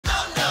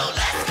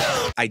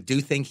I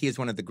do think he is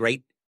one of the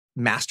great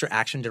master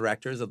action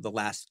directors of the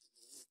last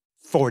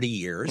 40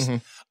 years. Mm-hmm.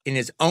 In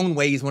his own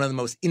way, he's one of the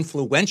most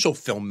influential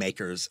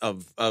filmmakers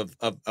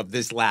of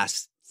this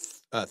last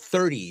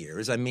 30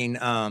 years. I mean,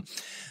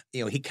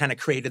 he kind of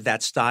created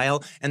that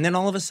style. And then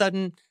all of a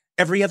sudden,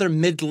 every other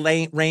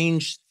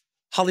mid-range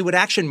Hollywood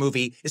action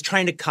movie is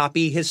trying to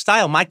copy his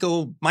style.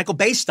 Michael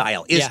Bay's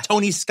style is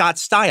Tony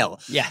Scott's style,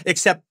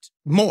 except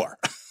more.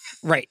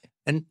 Right.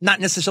 And not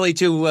necessarily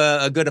to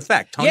a good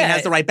effect. Tony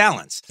has the right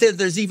balance.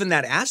 There's even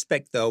that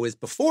aspect, though, is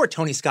before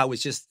Tony Scott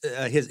was just,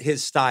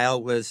 his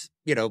style was,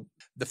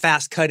 the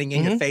fast cutting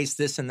in your face,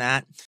 this and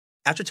that.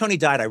 After Tony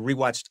died, I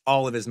rewatched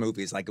all of his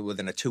movies like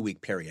within a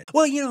 2-week period.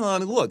 Well,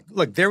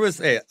 look, there was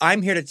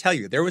I'm here to tell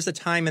you, there was a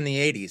time in the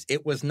 80s,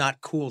 it was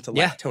not cool to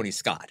like Tony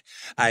Scott.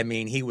 I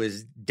mean, he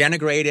was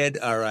denigrated.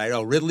 All right.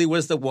 Oh, Ridley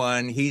was the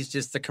one. He's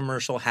just the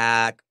commercial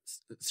hack.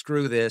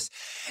 Screw this.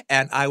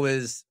 And I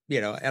was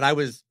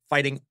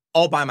fighting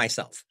all by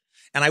myself.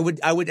 And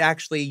I would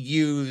actually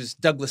use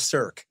Douglas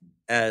Sirk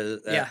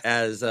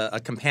as a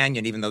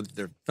companion, even though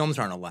their films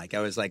aren't alike. I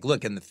was like,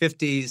 look, in the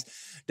 50s,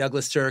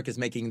 Douglas Sirk is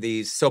making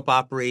these soap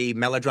opera,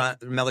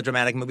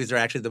 melodramatic movies. They're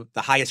actually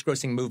the highest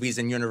grossing movies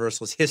in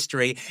Universal's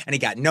history. And he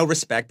got no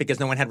respect because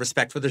no one had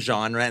respect for the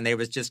genre, and they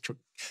was just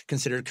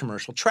considered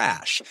commercial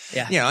trash.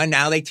 Yeah. And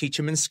now they teach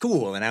him in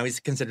school, and now he's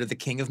considered the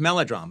king of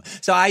melodrama.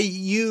 So I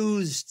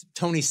used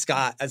Tony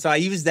Scott. So I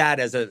used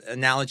that as an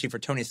analogy for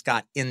Tony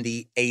Scott in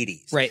the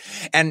 80s. Right.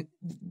 And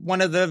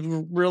one of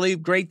the really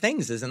great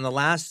things is in the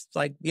last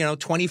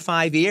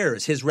 25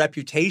 years, his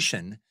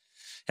reputation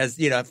has,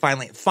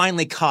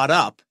 finally caught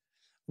up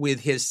with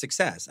his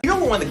success. You know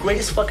what one of the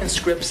greatest fucking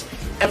scripts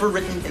ever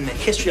written in the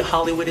history of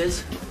Hollywood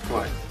is?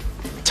 What?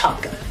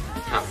 Top Gun.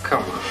 Oh,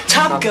 come on.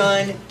 Top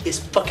Gun is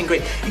fucking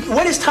great.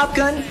 What is Top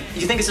Gun?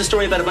 You think it's a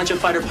story about a bunch of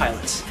fighter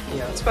pilots?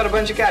 Yeah, it's about a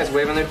bunch of guys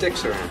waving their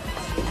dicks around.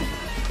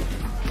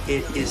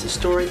 It is a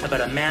story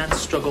about a man's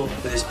struggle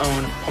with his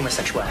own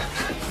homosexuality.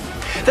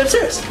 I'm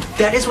serious.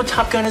 That is what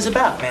Top Gun is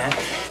about, man.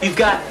 You've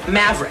got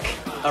Maverick.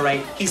 All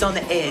right, he's on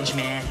the edge,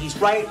 man. He's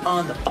right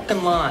on the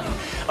fucking line.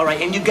 All right,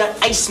 and you've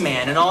got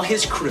Iceman and all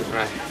his crew.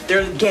 Right.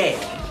 They're gay.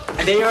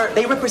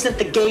 They represent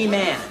the gay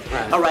man.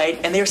 Right. All right,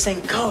 and they're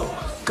saying go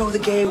the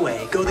gay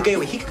way, go the gay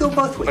way. He could go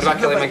both ways. What about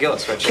Kelly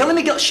McGillis? Right?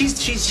 Kelly McGillis,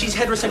 she's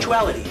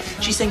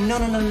heterosexuality. She's saying no,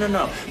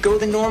 go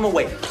the normal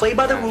way. Play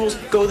by the rules,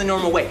 go the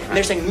normal way. And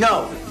they're saying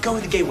no, go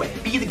the gay way.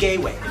 Be the gay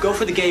way. Go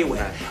for the gay way.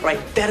 All right,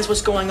 that is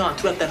what's going on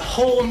throughout that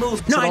whole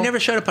movie. No, I never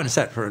showed up on a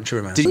set for True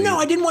Romance. No,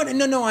 I didn't want to.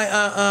 No,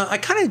 I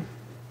kind of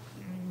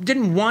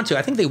didn't want to.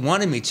 I think they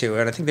wanted me to,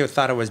 and I think they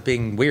thought I was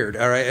being weird.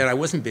 All right, and I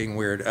wasn't being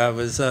weird. I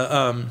was,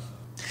 I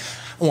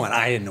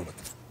didn't know what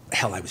the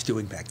hell I was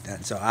doing back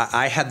then. So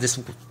I had this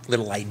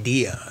little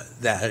idea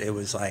that it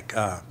was like,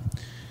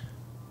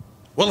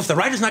 well, if the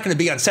writer's not going to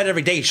be on set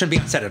every day, he shouldn't be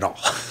on set at all.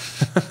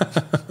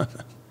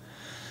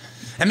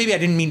 And maybe I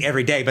didn't mean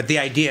every day, but the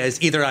idea is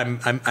either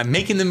I'm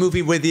making the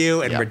movie with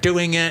you and we're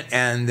doing it,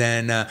 and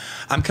then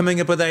I'm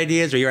coming up with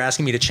ideas, or you're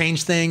asking me to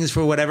change things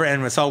for whatever,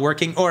 and it's all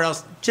working, or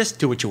else just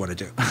do what you want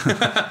to do.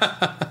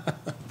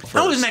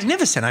 Oh, it was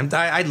magnificent.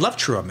 I love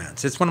True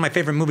Romance. It's one of my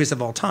favorite movies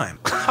of all time.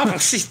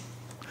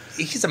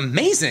 He's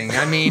amazing.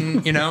 I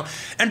mean,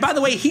 and by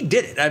the way, he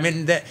did it. I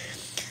mean, that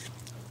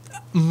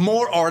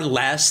more or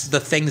less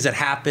the things that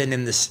happen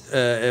in this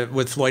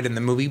with Floyd in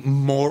the movie,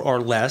 more or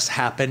less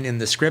happen in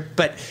the script,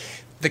 but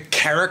the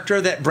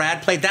character that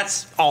Brad played,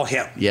 that's all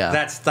him. Yeah.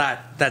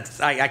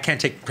 I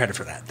can't take credit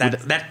for that.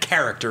 That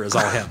character is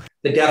all him.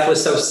 The death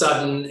was so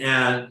sudden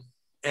and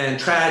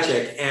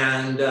tragic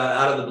and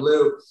out of the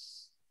blue.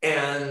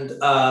 And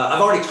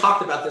I've already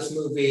talked about this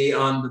movie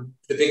on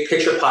the Big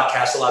Picture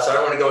podcast a lot, so I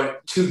don't want to go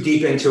too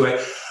deep into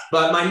it.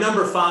 But my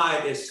number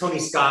 5 is Tony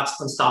Scott's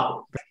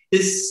Unstoppable.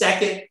 His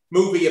second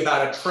movie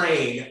about a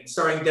train,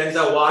 starring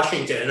Denzel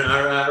Washington,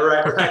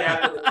 right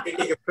after the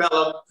Taking of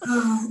Pelham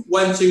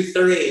 1, 2,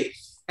 3.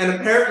 And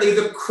apparently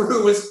the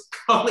crew was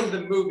calling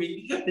the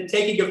movie The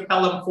Taking of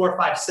Pelham 4,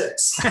 5,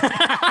 6.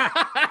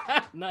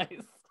 Nice.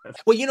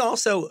 Well,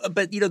 also,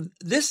 but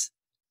this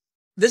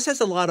has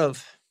a lot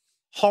of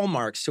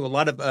hallmarks to a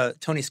lot of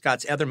Tony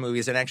Scott's other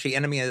movies, and actually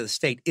Enemy of the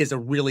State is a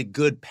really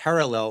good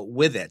parallel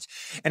with it.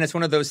 And it's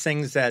one of those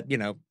things that,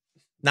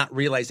 not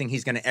realizing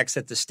he's going to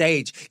exit the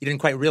stage, you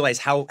didn't quite realize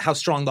how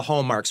strong the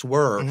hallmarks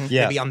were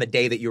maybe on the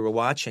day that you were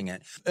watching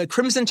it.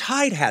 Crimson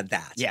Tide had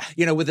that. Yeah.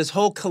 With this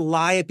whole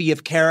calliope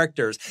of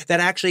characters that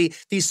actually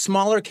these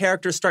smaller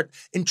characters start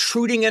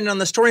intruding in on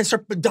the story and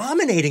start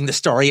dominating the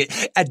story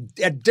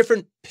at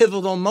different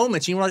pivotal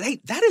moments. And you realize,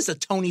 hey, that is a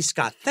Tony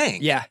Scott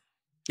thing. Yeah.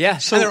 Yeah.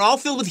 So and they're all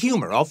filled with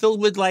humor, all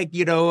filled with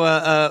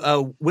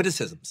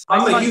witticisms.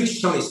 I'm a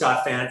huge Tony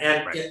Scott fan,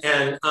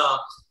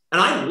 and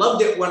I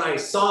loved it when I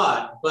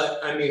saw it. But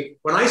I mean,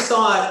 when I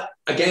saw it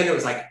again, it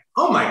was like,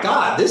 oh my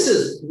God, this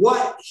is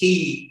what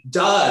he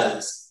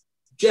does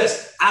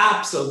just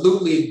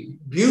absolutely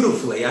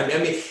beautifully. I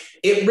mean,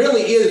 it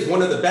really is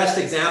one of the best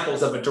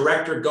examples of a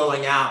director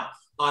going out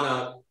on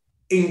a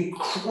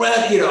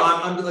incredible,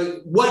 I'm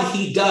like, what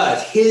he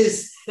does,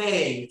 his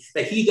thing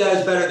that he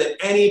does better than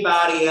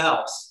anybody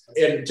else,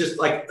 and just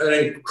like an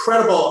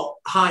incredible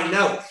high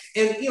note.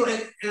 And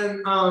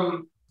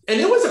and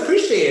it was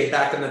appreciated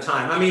back in the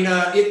time. I mean,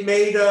 it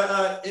made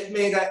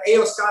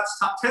A.O. Scott's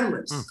top 10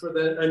 list for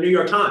the New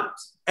York Times.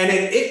 And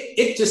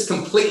it just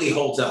completely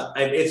holds up.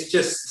 It's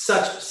just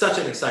such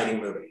an exciting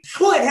movie.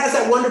 Well, it has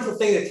that wonderful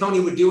thing that Tony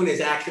would do in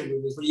his action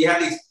movies, where you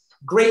have these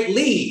great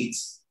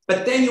leads,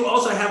 but then you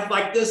also have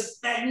like this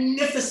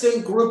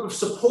magnificent group of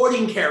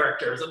supporting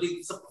characters, of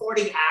these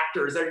supporting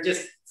actors that are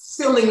just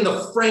filling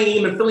the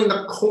frame and filling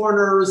the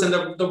corners and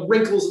the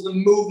wrinkles of the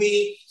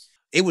movie.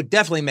 It would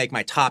definitely make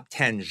my top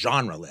 10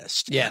 genre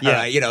list.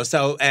 Yeah.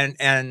 So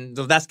and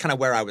that's kind of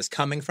where I was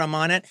coming from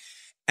on it.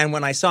 And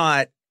when I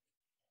saw it,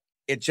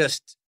 it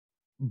just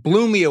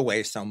blew me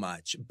away so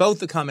much. Both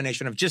the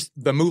combination of just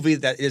the movie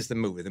that is the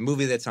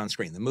movie that's on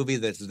screen, the movie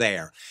that's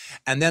there,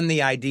 and then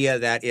the idea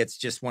that it's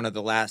just one of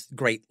the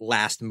great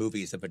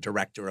movies of a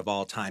director of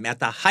all time, at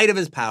the height of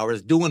his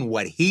powers, doing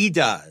what he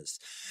does.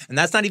 And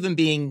that's not even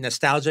being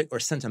nostalgic or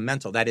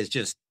sentimental. That is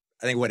just,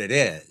 I think, what it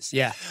is.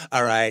 Yeah.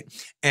 All right.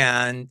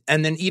 And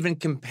then even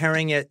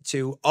comparing it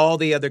to all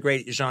the other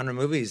great genre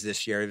movies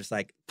this year, it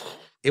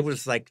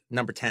was like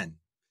number 10.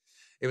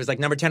 It was like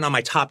number 10 on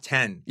my top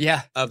 10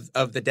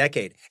 of the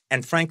decade.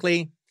 And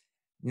frankly,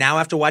 now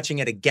after watching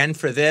it again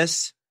for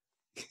this,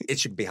 it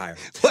should be higher.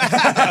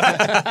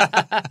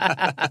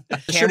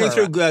 Shooting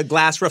through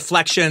glass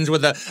reflections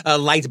with a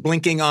light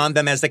blinking on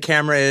them as the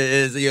camera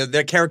is,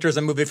 their characters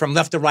are moving from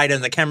left to right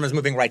and the camera's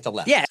moving right to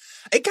left. Yeah.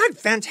 It got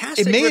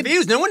fantastic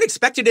reviews. No one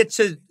expected it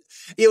to...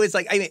 It's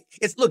like,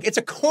 it's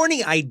a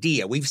corny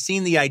idea. We've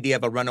seen the idea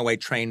of a runaway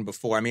train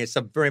before. I mean, it's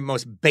the very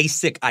most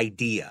basic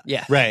idea.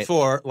 Yeah. Right.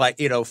 For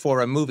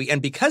for a movie.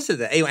 And because of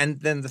that,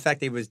 and then the fact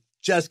that he was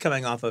just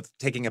coming off of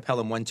taking a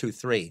Pelham 1, 2,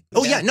 3.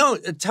 Oh yeah, no,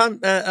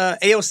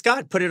 A.O.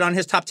 Scott put it on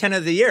his top 10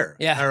 of the year.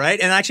 Yeah. All right.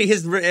 And actually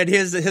his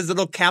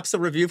little capsule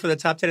review for the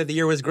top 10 of the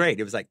year was great.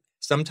 It was like,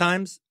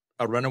 sometimes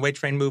a runaway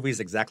train movie is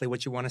exactly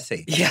what you want to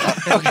see. Yeah.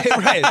 Okay,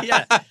 right.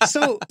 Yeah.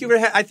 So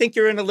I think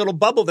you're in a little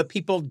bubble that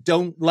people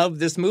don't love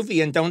this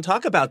movie and don't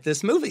talk about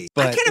this movie.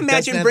 But I can't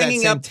imagine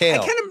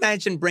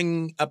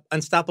bringing up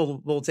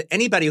Unstoppable to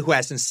anybody who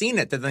hasn't seen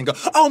it, that then go,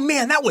 "Oh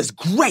man, that was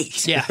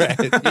great." Yeah.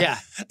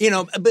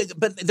 Yeah.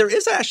 But there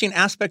is actually an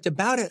aspect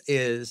about it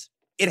is,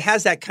 it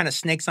has that kind of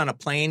snakes on a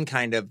plane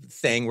kind of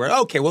thing where,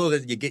 okay, well,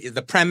 you get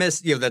the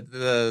premise,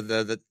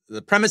 the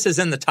premise is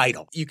in the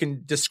title. You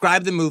can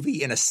describe the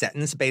movie in a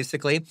sentence,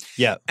 basically.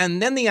 Yeah.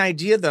 And then the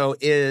idea, though,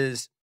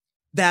 is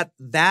that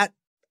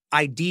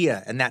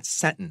idea and that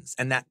sentence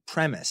and that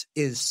premise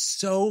is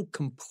so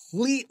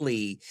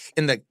completely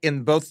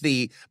in both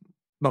the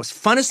most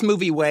funnest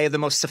movie way, the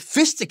most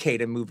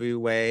sophisticated movie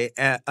way,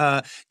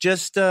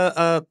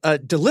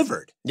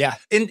 delivered. Yeah.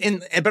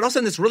 But also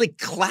in this really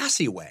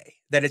classy way.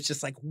 That it's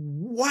just like,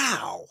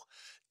 wow,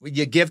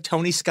 you give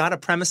Tony Scott a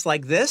premise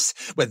like this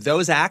with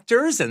those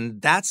actors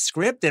and that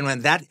script and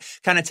when that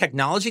kind of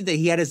technology that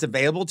he had is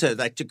available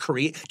to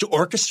create, to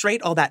orchestrate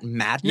all that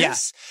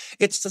madness.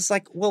 Yeah. It's just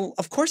like, well,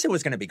 of course it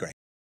was going to be great.